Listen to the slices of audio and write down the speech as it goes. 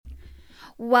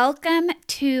Welcome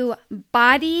to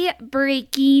Body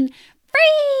Breaking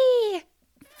Free!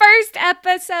 First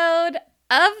episode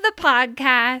of the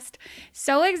podcast.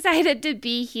 So excited to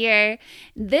be here.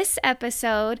 This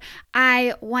episode,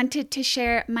 I wanted to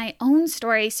share my own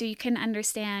story so you can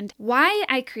understand why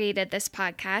I created this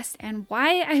podcast and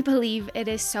why I believe it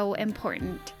is so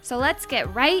important. So let's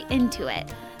get right into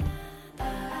it.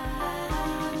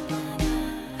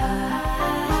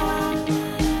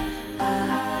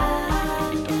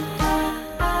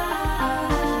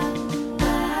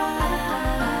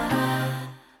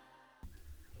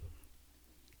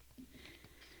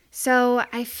 So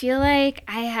I feel like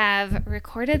I have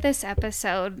recorded this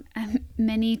episode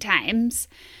many times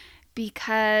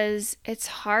because it's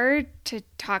hard to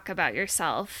talk about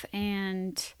yourself.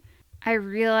 And I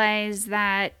realize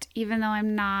that even though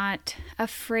I'm not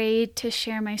afraid to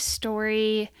share my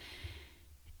story,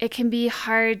 it can be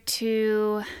hard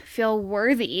to feel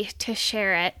worthy to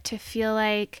share it, to feel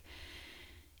like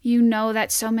you know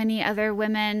that so many other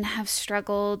women have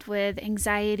struggled with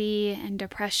anxiety and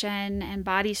depression and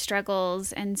body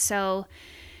struggles. And so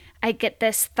I get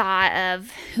this thought of,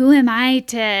 who am I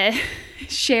to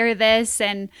share this?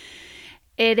 And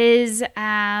it is,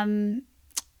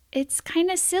 it's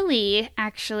kind of silly,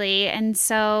 actually. And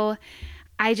so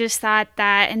I just thought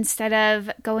that instead of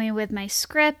going with my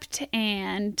script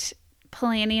and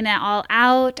planning it all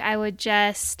out, I would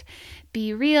just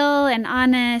be real and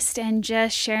honest and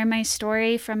just share my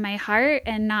story from my heart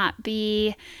and not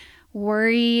be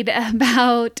worried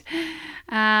about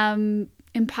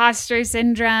imposter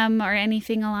syndrome or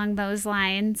anything along those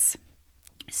lines.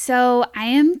 So I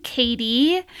am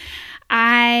Katie.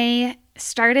 I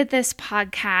started this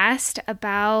podcast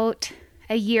about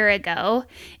a year ago,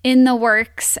 in the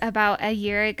works about a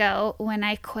year ago when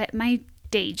I quit my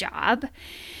day job.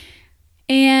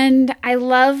 And I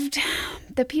loved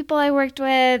the people I worked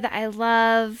with. I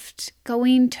loved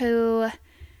going to,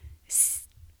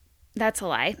 that's a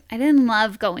lie. I didn't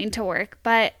love going to work,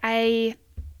 but I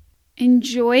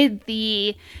enjoyed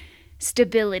the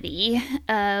stability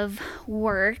of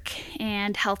work,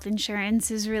 and health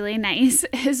insurance is really nice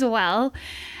as well.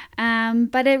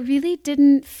 But it really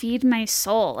didn't feed my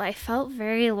soul. I felt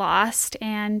very lost,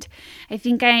 and I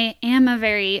think I am a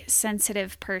very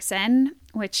sensitive person,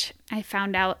 which I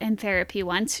found out in therapy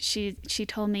once. She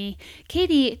told me,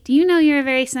 Katie, do you know you're a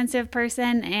very sensitive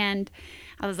person? And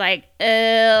I was like,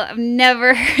 I've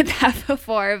never heard that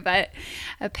before, but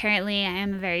apparently I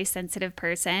am a very sensitive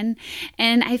person.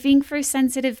 And I think for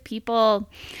sensitive people,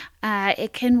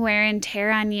 it can wear and tear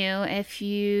on you if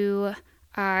you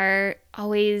are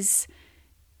always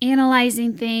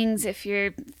analyzing things, if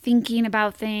you're thinking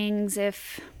about things,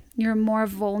 if you're more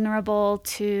vulnerable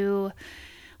to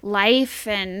life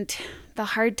and the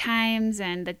hard times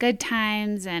and the good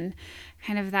times, and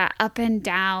kind of that up and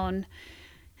down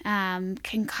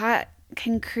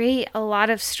can create a lot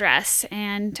of stress.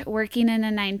 And working in a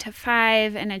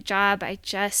 9-to-5 and a job I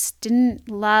just didn't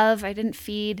love, I didn't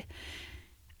feel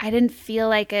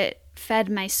like it fed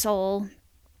my soul.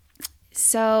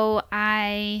 So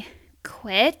I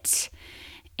quit,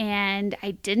 and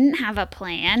I didn't have a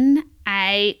plan.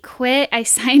 I quit. I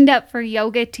signed up for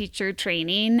yoga teacher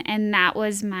training, and that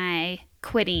was my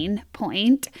quitting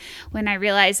point when I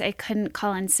realized I couldn't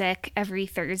call in sick every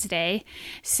Thursday.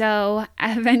 So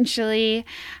eventually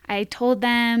I told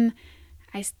them,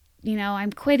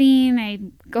 I'm quitting.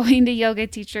 I'm going to yoga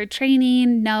teacher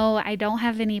training. No, I don't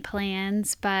have any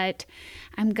plans, but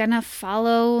I'm going to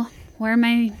follow where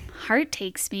my heart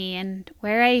takes me and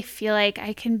where I feel like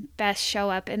I can best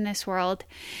show up in this world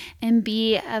and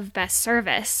be of best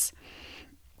service.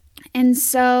 And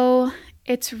so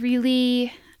it's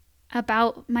really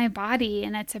about my body,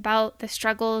 and it's about the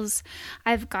struggles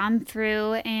I've gone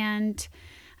through. And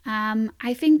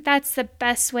I think that's the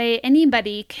best way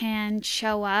anybody can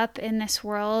show up in this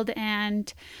world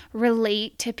and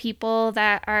relate to people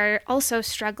that are also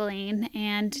struggling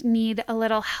and need a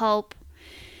little help.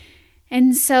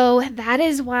 And so that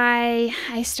is why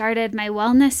I started my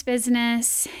wellness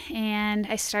business, and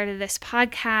I started this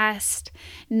podcast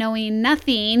knowing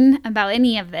nothing about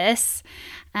any of this,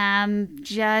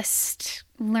 just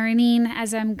learning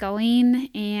as I'm going.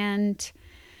 And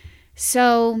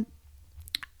so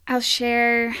I'll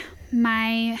share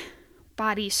my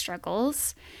body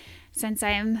struggles since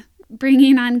I'm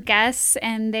bringing on guests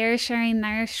and they're sharing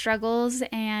their struggles.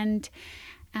 And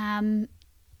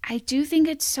I do think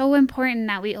it's so important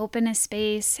that we open a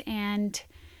space and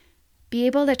be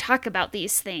able to talk about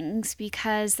these things,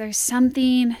 because there's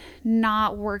something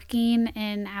not working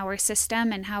in our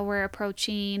system and how we're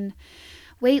approaching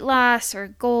weight loss or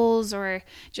goals or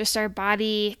just our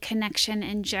body connection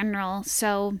in general.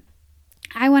 So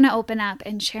I want to open up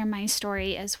and share my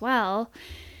story as well.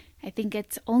 I think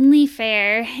it's only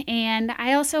fair, and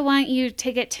I also want you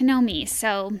to get to know me.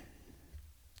 So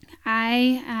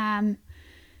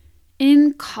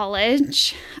in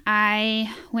college,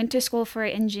 I went to school for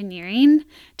engineering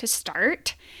to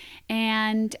start,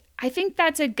 and I think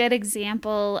that's a good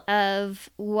example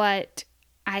of what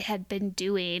I had been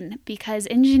doing, because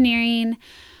engineering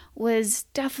was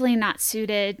definitely not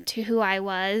suited to who I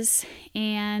was,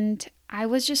 and I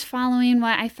was just following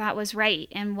what I thought was right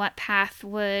and what path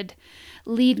would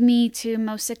lead me to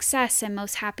most success and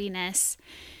most happiness.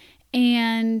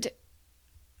 And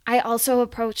I also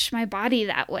approached my body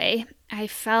that way. I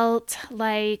felt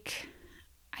like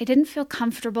I didn't feel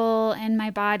comfortable in my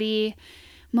body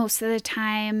most of the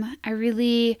time. I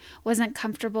really wasn't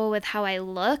comfortable with how I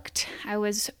looked. I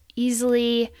was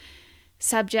easily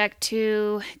subject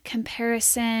to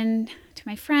comparison to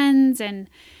my friends and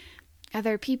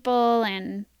other people,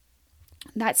 and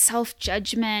that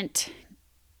self-judgment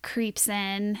creeps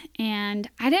in, and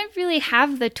I didn't really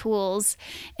have the tools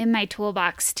in my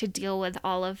toolbox to deal with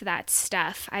all of that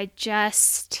stuff. I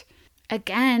just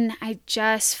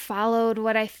followed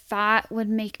what I thought would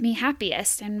make me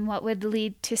happiest and what would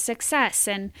lead to success,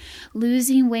 and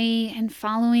losing weight and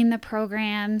following the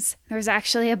programs. There's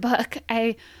actually a book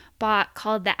I bought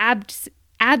called The Abs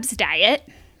Diet.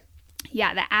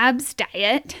 Yeah, The Abs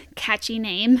Diet, catchy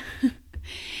name.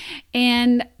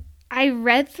 And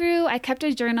I kept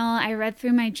a journal. I read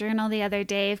through my journal the other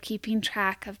day of keeping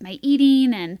track of my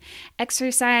eating and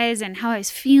exercise and how I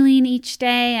was feeling each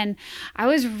day. And I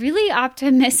was really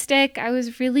optimistic. I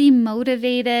was really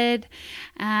motivated.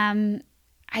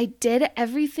 I did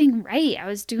everything right. I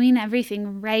was doing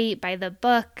everything right by the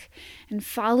book and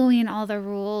following all the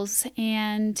rules.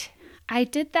 And I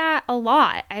did that a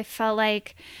lot. I felt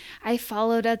like I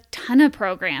followed a ton of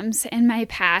programs in my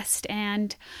past,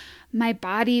 and my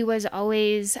body was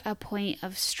always a point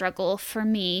of struggle for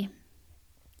me.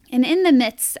 And in the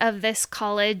midst of this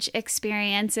college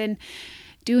experience and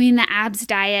doing the abs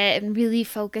diet and really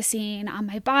focusing on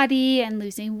my body and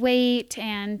losing weight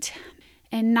and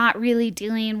not really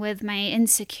dealing with my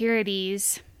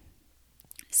insecurities,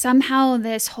 somehow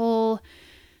this whole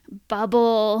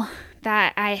bubble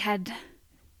that I had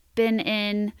been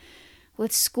in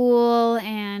with school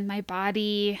and my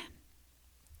body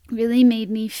really made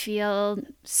me feel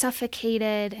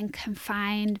suffocated and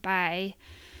confined by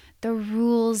the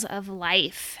rules of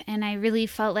life. And I really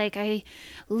felt like I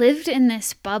lived in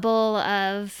this bubble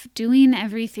of doing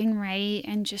everything right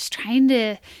and just trying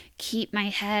to keep my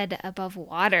head above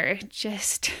water,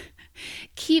 just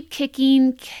keep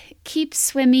kicking, keep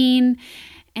swimming.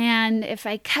 And if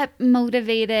I kept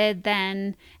motivated,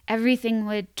 then everything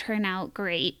would turn out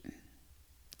great.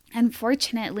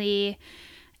 Unfortunately,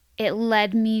 it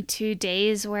led me to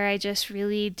days where I just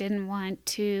really didn't want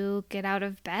to get out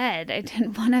of bed. I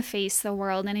didn't want to face the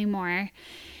world anymore.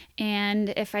 And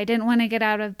if I didn't want to get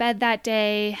out of bed that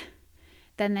day,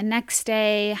 then the next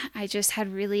day I just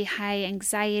had really high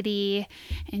anxiety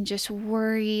and just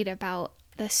worried about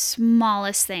the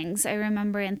smallest things. I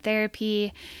remember in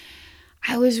therapy,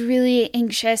 I was really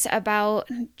anxious about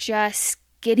just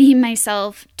getting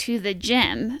myself to the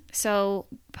gym. So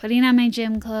putting on my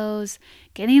gym clothes,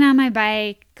 getting on my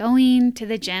bike, going to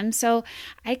the gym. So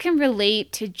I can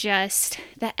relate to just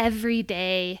the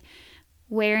everyday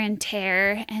wear and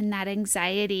tear and that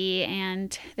anxiety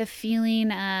and the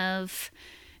feeling of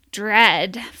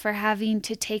dread for having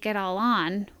to take it all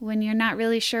on when you're not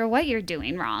really sure what you're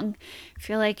doing wrong.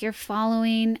 Feel like you're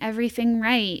following everything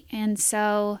right. And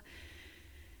so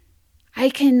I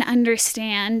can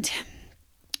understand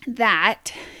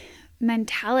that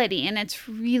mentality, and it's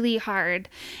really hard.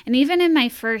 And even in my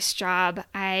first job,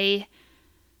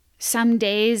 some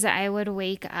days I would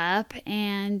wake up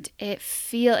and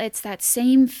it's that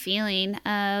same feeling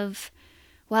of,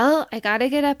 well, I gotta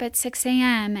get up at 6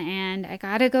 a.m. and I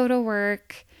gotta go to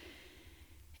work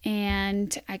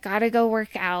and I gotta go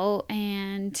work out,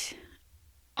 and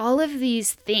all of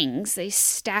these things, they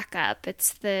stack up.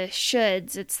 It's the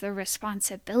shoulds, it's the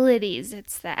responsibilities,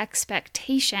 it's the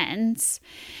expectations,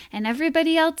 and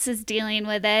everybody else is dealing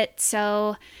with it,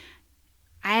 so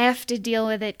I have to deal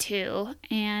with it too.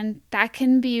 And that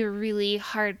can be a really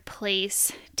hard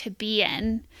place to be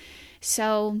in.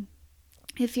 So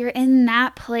if you're in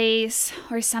that place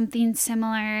or something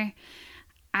similar,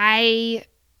 I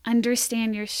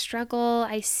understand your struggle.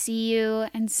 I see you.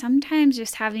 And sometimes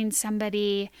just having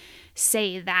somebody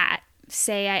say,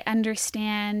 I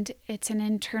understand it's an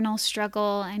internal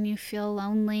struggle and you feel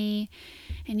lonely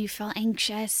and you feel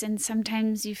anxious, and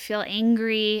sometimes you feel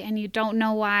angry and you don't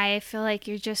know why. I feel like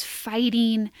you're just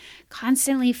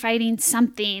constantly fighting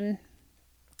something,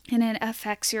 and it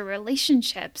affects your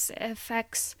relationships. It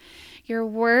affects your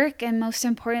work, and most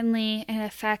importantly, it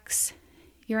affects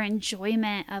your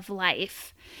enjoyment of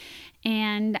life.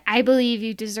 And I believe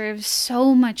you deserve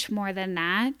so much more than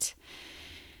that.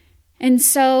 And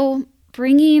so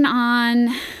bringing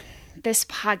on this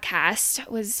podcast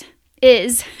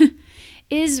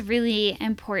is really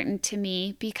important to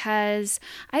me, because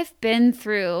I've been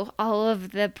through all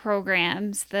of the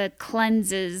programs, the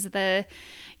cleanses,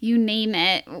 you name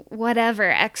it, whatever,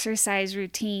 exercise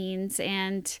routines.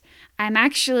 And I'm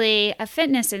actually a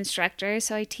fitness instructor,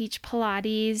 so I teach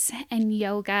Pilates and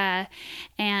yoga.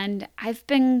 And I've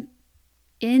been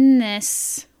in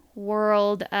this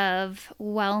world of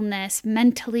wellness,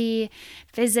 mentally,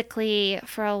 physically,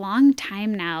 for a long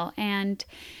time now. And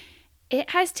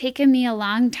it has taken me a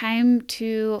long time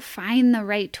to find the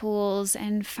right tools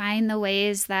and find the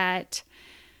ways that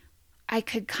I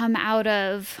could come out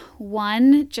of,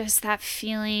 one, just that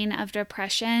feeling of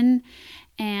depression,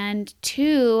 and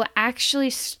two, actually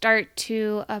start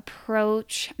to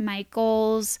approach my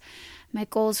goals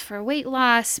for weight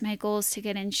loss, my goals to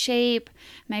get in shape,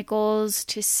 my goals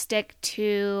to stick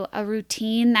to a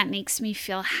routine that makes me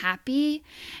feel happy.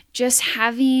 Just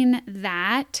having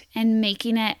that and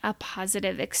making it a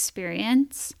positive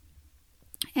experience.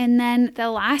 And then the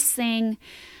last thing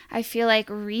I feel like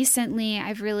recently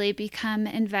I've really become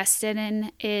invested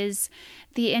in is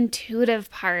the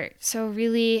intuitive part. So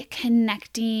really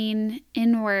connecting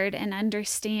inward and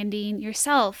understanding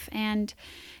yourself and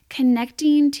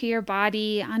connecting to your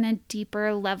body on a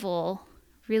deeper level,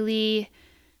 really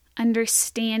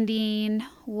understanding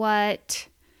what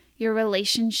your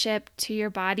relationship to your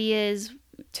body is,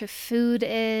 to food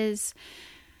is,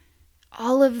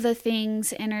 all of the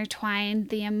things intertwined,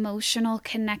 the emotional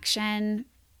connection.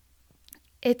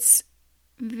 It's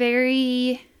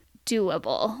very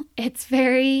doable. It's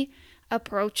very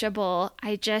approachable.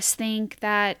 I just think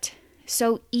that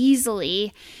so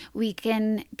easily we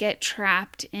can get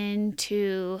trapped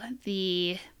into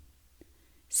the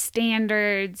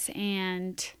standards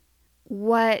and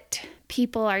what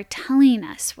people are telling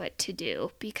us what to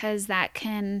do, because that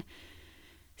can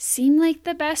seem like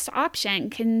the best option,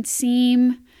 can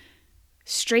seem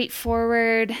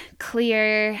straightforward,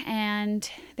 clear, and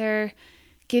they're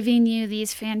giving you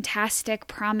these fantastic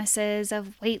promises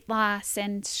of weight loss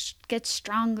and get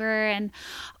stronger and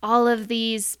all of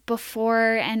these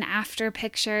before and after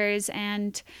pictures.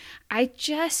 And I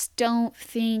just don't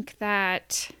think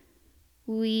that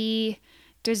we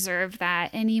deserve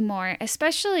that anymore,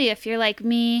 especially if you're like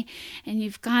me and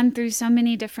you've gone through so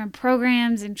many different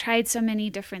programs and tried so many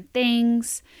different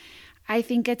things. I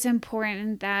think it's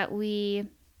important that we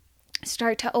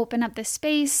start to open up the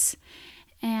space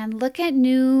and look at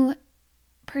new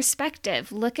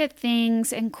perspective, look at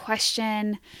things and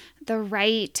question the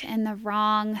right and the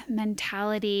wrong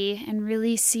mentality, and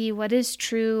really see what is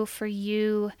true for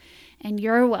you and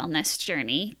your wellness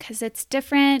journey, because it's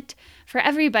different for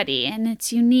everybody and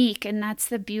it's unique, and that's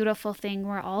the beautiful thing.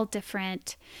 We're all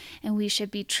different and we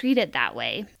should be treated that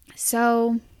way.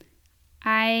 So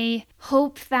I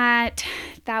hope that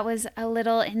was a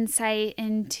little insight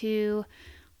into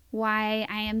why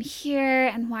I am here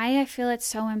and why I feel it's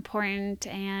so important,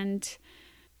 and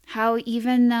how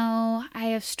even though I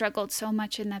have struggled so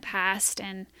much in the past,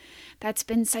 and that's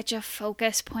been such a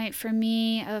focus point for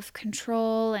me of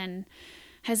control and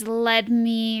has led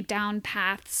me down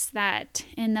paths that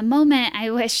in the moment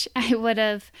I wish I would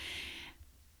have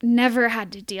never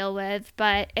had to deal with,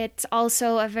 but it's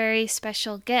also a very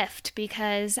special gift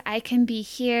because I can be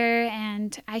here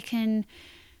and I can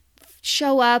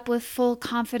show up with full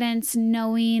confidence,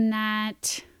 knowing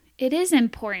that it is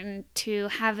important to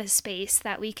have a space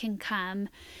that we can come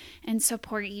and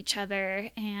support each other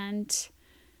and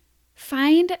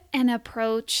find an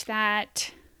approach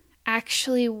that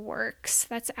actually works,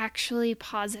 that's actually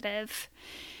positive.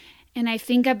 And I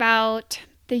think about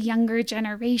the younger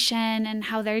generation and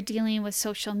how they're dealing with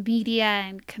social media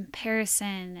and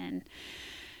comparison and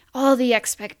all the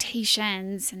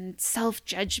expectations and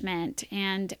self-judgment.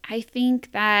 And I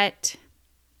think that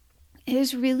it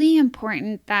is really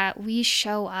important that we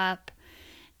show up,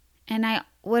 and I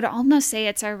would almost say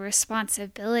it's our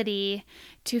responsibility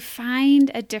to find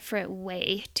a different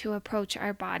way to approach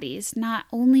our bodies, not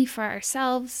only for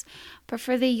ourselves, but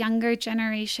for the younger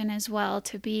generation as well,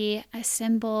 to be a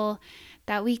symbol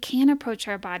that we can approach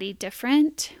our body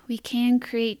different. We can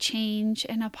create change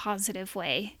in a positive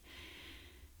way.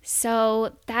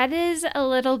 So that is a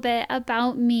little bit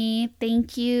about me.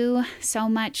 Thank you so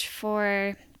much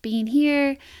for being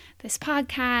here, this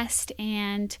podcast,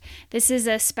 and this is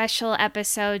a special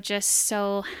episode just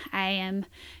so I am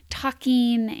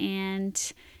talking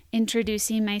and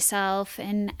introducing myself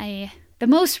in the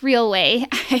most real way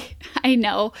I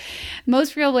know,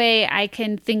 most real way I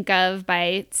can think of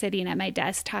by sitting at my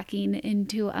desk talking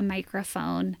into a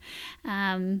microphone.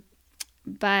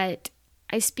 But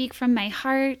I speak from my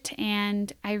heart,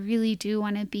 and I really do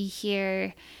want to be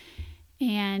here.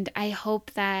 And I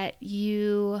hope that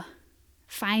you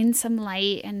find some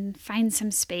light and find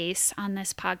some space on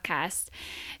this podcast.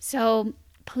 So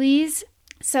please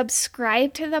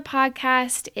subscribe to the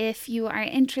podcast if you are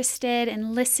interested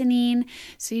in listening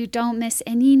so you don't miss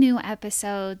any new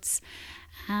episodes.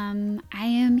 I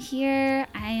am here.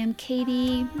 I am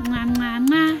Katie. Mwah, mwah,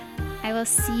 mwah. I will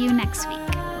see you next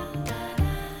week.